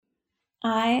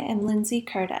I am Lindsay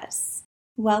Curtis.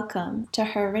 Welcome to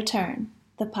Her Return,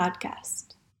 the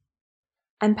podcast.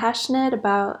 I'm passionate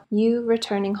about you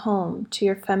returning home to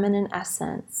your feminine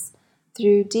essence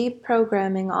through deep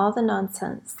programming all the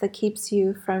nonsense that keeps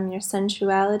you from your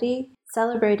sensuality,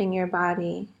 celebrating your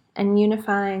body, and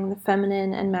unifying the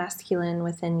feminine and masculine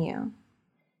within you.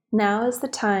 Now is the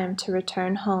time to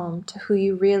return home to who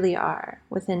you really are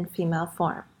within female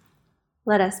form.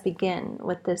 Let us begin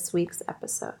with this week's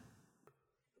episode.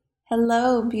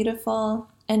 Hello, beautiful,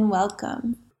 and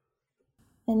welcome.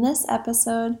 In this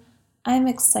episode, I'm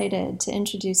excited to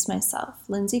introduce myself,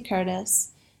 Lindsay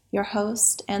Curtis, your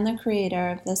host and the creator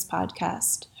of this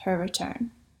podcast, Her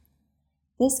Return.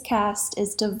 This cast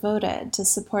is devoted to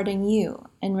supporting you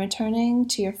in returning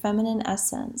to your feminine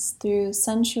essence through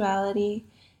sensuality,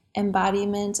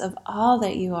 embodiment of all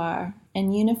that you are,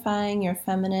 and unifying your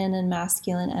feminine and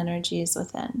masculine energies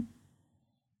within.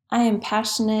 I am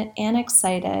passionate and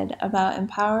excited about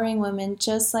empowering women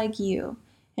just like you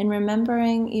in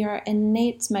remembering your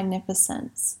innate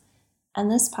magnificence, and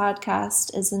this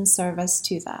podcast is in service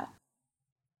to that.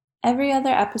 Every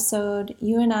other episode,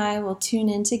 you and I will tune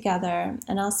in together,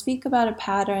 and I'll speak about a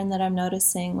pattern that I'm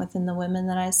noticing within the women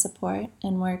that I support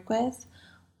and work with,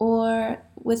 or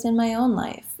within my own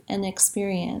life and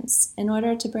experience, in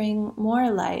order to bring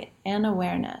more light and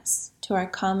awareness to our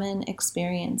common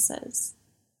experiences.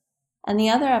 And the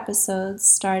other episodes,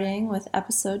 starting with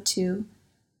episode 2,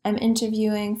 I'm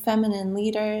interviewing feminine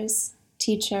leaders,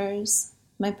 teachers,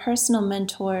 my personal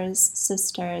mentors,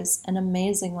 sisters, and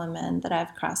amazing women that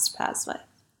I've crossed paths with.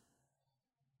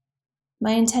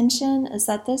 My intention is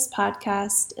that this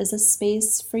podcast is a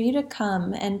space for you to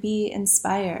come and be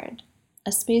inspired,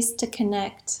 a space to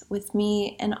connect with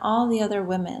me and all the other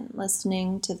women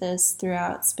listening to this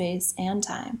throughout space and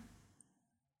time.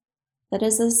 That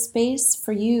is a space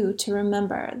for you to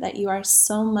remember that you are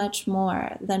so much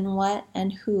more than what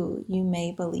and who you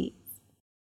may believe.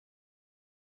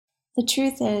 The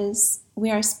truth is, we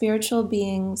are spiritual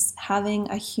beings having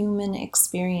a human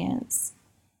experience.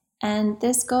 And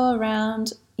this go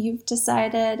around, you've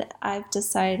decided, I've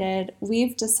decided,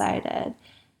 we've decided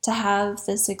to have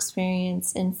this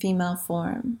experience in female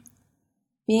form.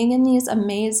 Being in these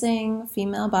amazing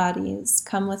female bodies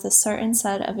come with a certain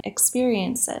set of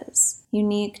experiences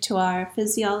unique to our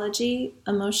physiology,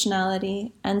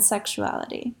 emotionality, and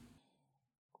sexuality.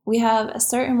 We have a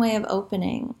certain way of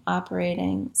opening,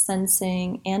 operating,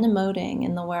 sensing, and emoting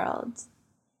in the world.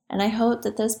 And I hope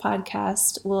that this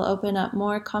podcast will open up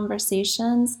more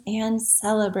conversations and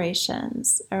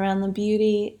celebrations around the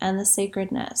beauty and the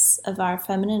sacredness of our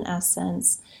feminine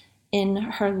essence in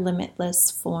her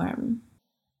limitless form.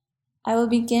 I will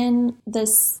begin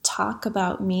this talk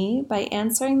about me by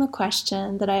answering the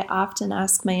question that I often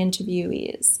ask my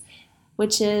interviewees,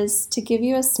 which is to give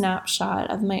you a snapshot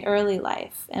of my early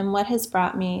life and what has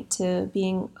brought me to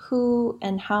being who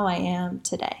and how I am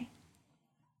today.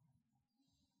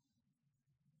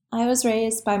 I was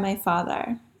raised by my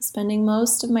father, spending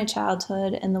most of my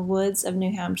childhood in the woods of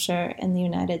New Hampshire in the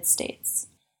United States.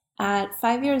 At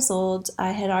 5 years old,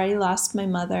 I had already lost my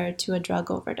mother to a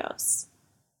drug overdose.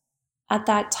 At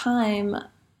that time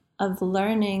of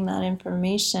learning that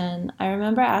information, I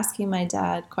remember asking my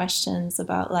dad questions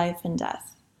about life and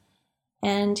death.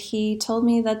 And he told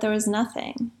me that there was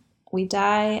nothing. We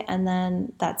die and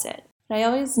then that's it. But I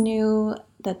always knew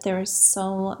that there was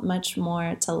so much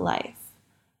more to life.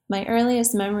 My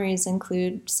earliest memories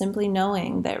include simply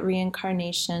knowing that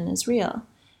reincarnation is real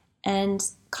and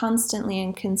constantly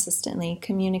and consistently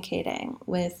communicating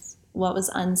with what was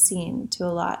unseen to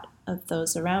a lot of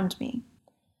those around me.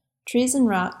 Trees and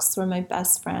rocks were my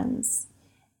best friends,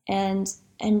 and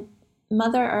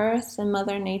Mother Earth and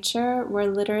Mother Nature were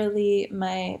literally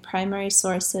my primary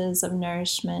sources of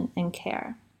nourishment and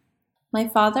care. My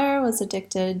father was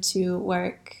addicted to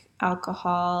work,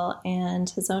 alcohol,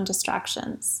 and his own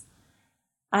distractions.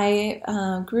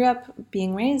 I grew up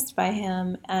being raised by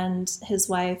him and his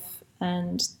wife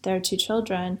and their 2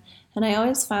 children, and I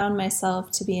always found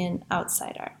myself to be an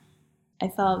outsider. I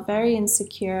felt very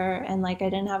insecure and like I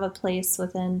didn't have a place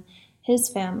within his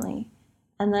family,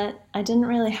 and that I didn't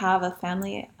really have a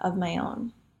family of my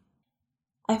own.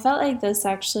 I felt like this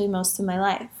actually most of my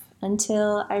life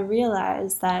until I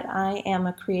realized that I am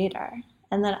a creator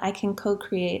and that I can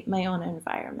co-create my own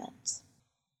environment.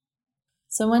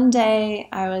 So one day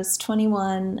I was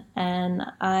 21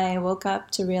 and I woke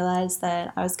up to realize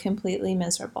that I was completely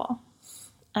miserable.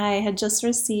 I had just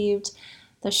received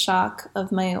the shock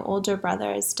of my older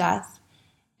brother's death,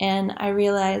 and I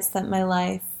realized that my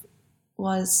life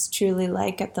was truly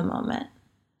like at the moment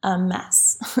a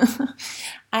mess.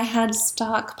 I had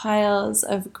stockpiles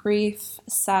of grief,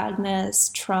 sadness,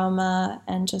 trauma,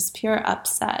 and just pure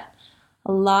upset.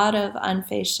 A lot of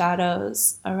unfaced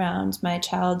shadows around my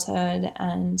childhood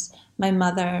and my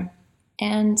mother.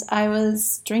 And I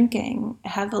was drinking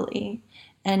heavily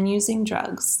and using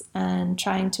drugs and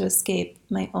trying to escape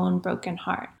my own broken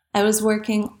heart. I was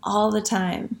working all the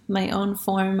time, my own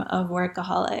form of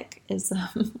workaholism.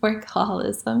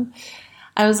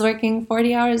 I was working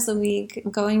 40 hours a week,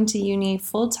 going to uni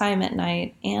full time at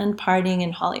night, and partying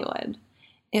in Hollywood.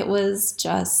 It was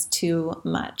just too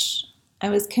much. I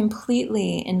was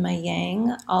completely in my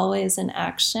yang, always in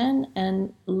action,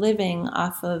 and living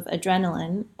off of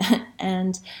adrenaline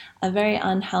and a very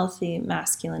unhealthy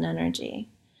masculine energy.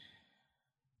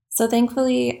 So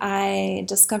thankfully, I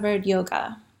discovered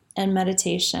yoga and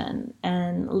meditation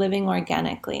and living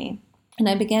organically. And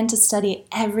I began to study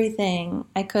everything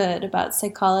I could about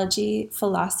psychology,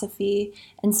 philosophy,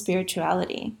 and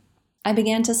spirituality. I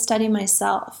began to study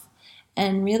myself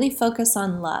and really focus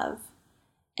on love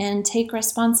and take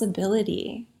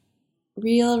responsibility,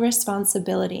 real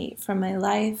responsibility for my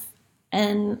life.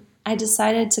 And I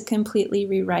decided to completely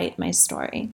rewrite my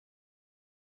story.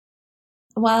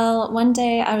 Well, one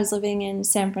day I was living in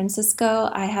San Francisco,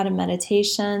 I had a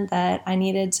meditation that I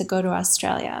needed to go to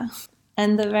Australia.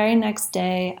 And the very next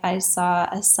day, I saw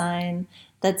a sign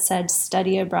that said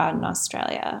study abroad in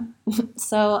Australia.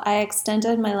 So I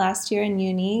extended my last year in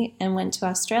uni and went to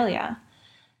Australia.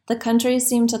 The country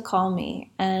seemed to call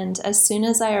me, and as soon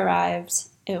as I arrived,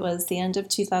 it was the end of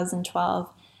 2012,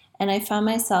 and I found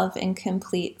myself in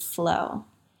complete flow.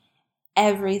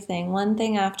 Everything, one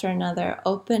thing after another,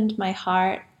 opened my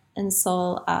heart and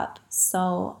soul up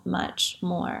so much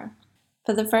more.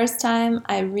 For the first time,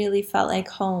 I really felt like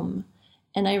home.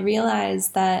 And I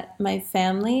realized that my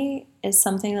family is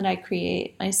something that I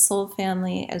create. My soul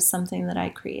family is something that I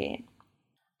create.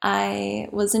 I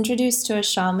was introduced to a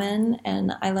shaman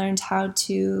and I learned how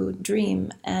to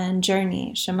dream and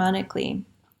journey shamanically.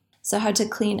 So how to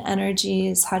clean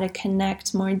energies, how to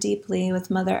connect more deeply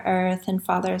with Mother Earth and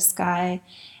Father Sky,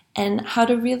 and how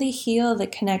to really heal the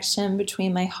connection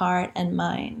between my heart and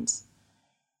mind.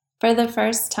 For the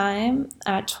first time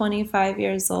at 25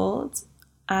 years old,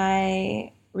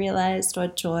 I realized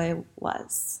what joy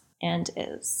was and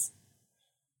is.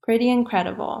 Pretty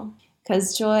incredible,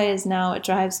 because joy is now what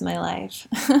drives my life.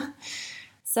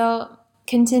 So,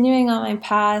 continuing on my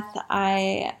path,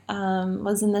 I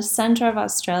was in the center of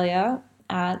Australia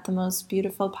at the most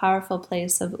beautiful, powerful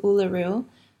place of Uluru,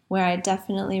 where I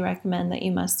definitely recommend that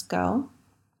you must go.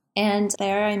 And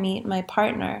there I meet my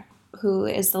partner, who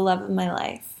is the love of my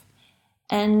life.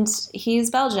 And he's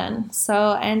Belgian, so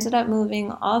I ended up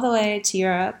moving all the way to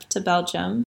Europe, to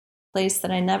Belgium, a place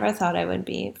that I never thought I would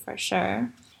be, for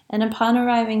sure. And upon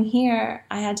arriving here,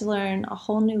 I had to learn a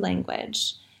whole new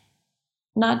language.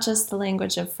 Not just the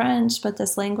language of French, but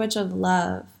this language of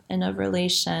love and of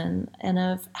relation and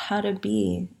of how to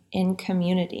be in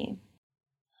community.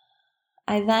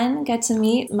 I then get to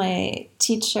meet my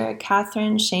teacher,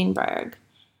 Catherine Shainberg.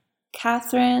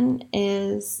 Catherine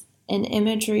is an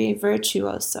imagery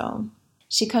virtuoso.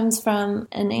 She comes from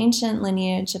an ancient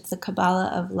lineage of the Kabbalah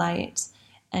of Light,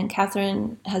 and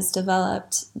Catherine has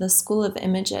developed the School of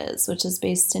Images, which is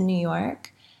based in New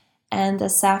York, and the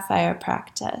Sapphire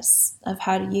practice of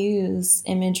how to use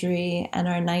imagery and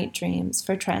our night dreams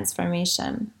for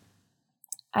transformation.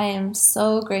 I am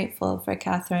so grateful for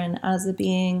Catherine as a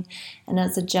being and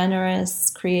as a generous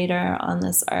creator on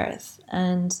this earth,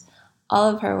 and all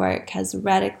of her work has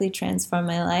radically transformed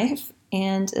my life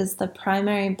and is the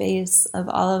primary base of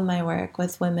all of my work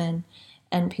with women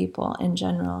and people in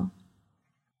general.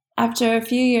 After a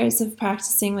few years of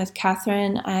practicing with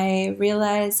Catherine, I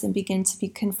realized and began to be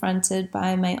confronted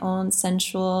by my own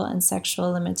sensual and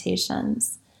sexual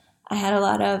limitations. I had a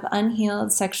lot of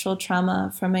unhealed sexual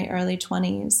trauma from my early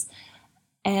 20s,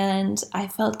 and I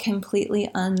felt completely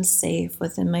unsafe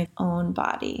within my own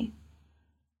body.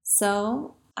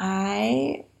 So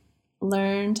I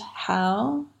learned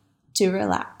how to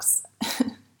relax.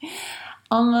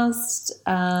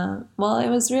 It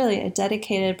was really a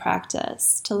dedicated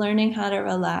practice to learning how to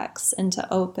relax and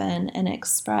to open and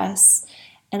express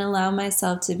and allow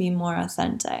myself to be more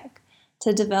authentic,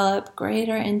 to develop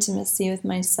greater intimacy with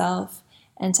myself,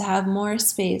 and to have more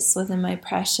space within my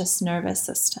precious nervous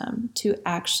system to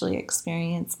actually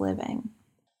experience living.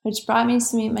 Which brought me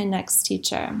to meet my next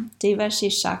teacher,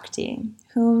 Devashi Shakti,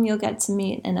 whom you'll get to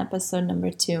meet in episode number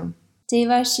 2.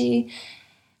 Devashi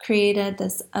created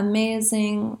this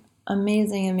amazing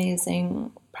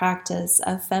practice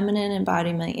of feminine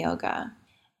embodiment yoga.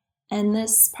 And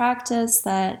this practice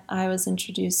that I was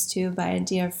introduced to by a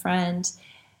dear friend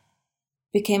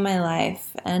became my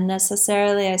life, and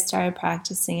necessarily I started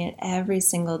practicing it every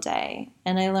single day.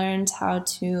 And I learned how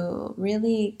to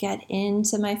really get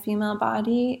into my female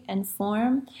body and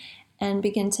form and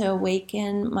begin to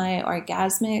awaken my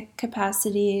orgasmic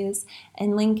capacities,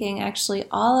 and linking actually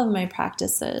all of my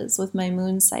practices with my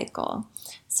moon cycle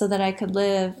so that I could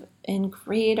live in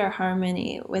greater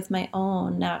harmony with my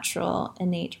own natural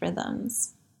innate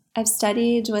rhythms. I've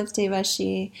studied with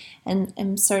Devashi and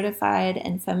am certified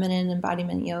in feminine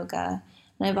embodiment yoga,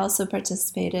 and I've also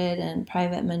participated in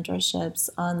private mentorships,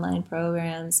 online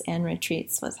programs, and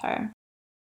retreats with her.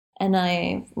 And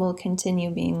I will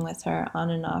continue being with her on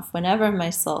and off whenever my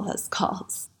soul has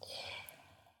calls.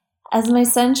 As my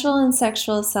sensual and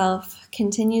sexual self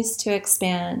continues to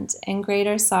expand in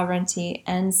greater sovereignty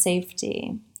and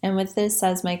safety, and with this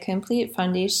as my complete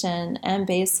foundation and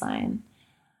baseline,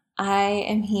 I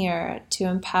am here to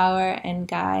empower and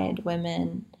guide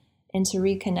women into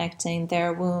reconnecting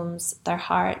their wombs, their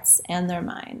hearts, and their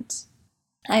mind.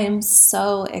 I am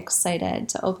so excited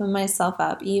to open myself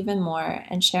up even more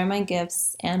and share my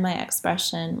gifts and my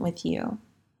expression with you.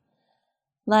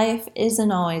 Life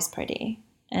isn't always pretty,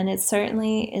 and it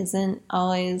certainly isn't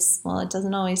always, it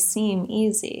doesn't always seem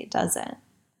easy, does it?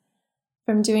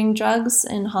 From doing drugs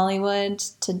in Hollywood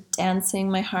to dancing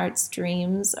my heart's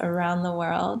dreams around the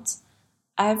world,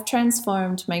 I've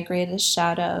transformed my greatest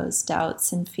shadows,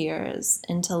 doubts, and fears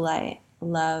into light,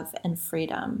 love, and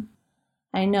freedom.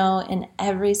 I know in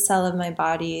every cell of my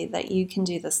body that you can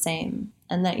do the same,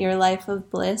 and that your life of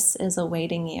bliss is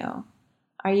awaiting you.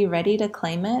 Are you ready to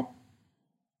claim it?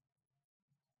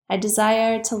 I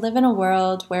desire to live in a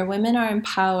world where women are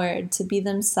empowered to be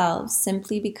themselves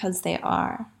simply because they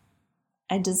are.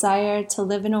 I desire to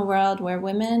live in a world where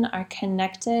women are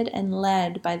connected and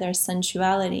led by their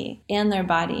sensuality and their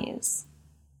bodies.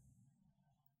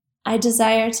 I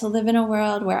desire to live in a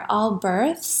world where all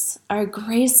births are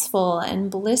graceful and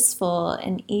blissful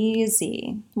and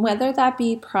easy, whether that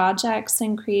be projects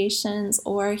and creations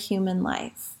or human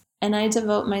life. And I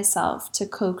devote myself to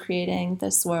co-creating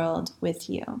this world with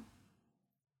you.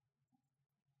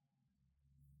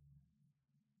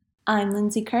 I'm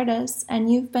Lindsay Curtis,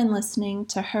 and you've been listening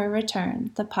to Her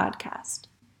Return, the podcast.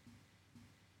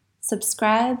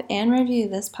 Subscribe and review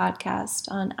this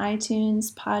podcast on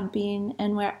iTunes, Podbean,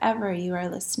 and wherever you are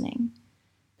listening.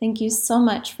 Thank you so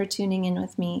much for tuning in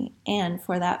with me and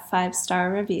for that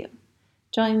 5-star review.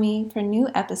 Join me for new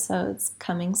episodes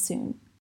coming soon.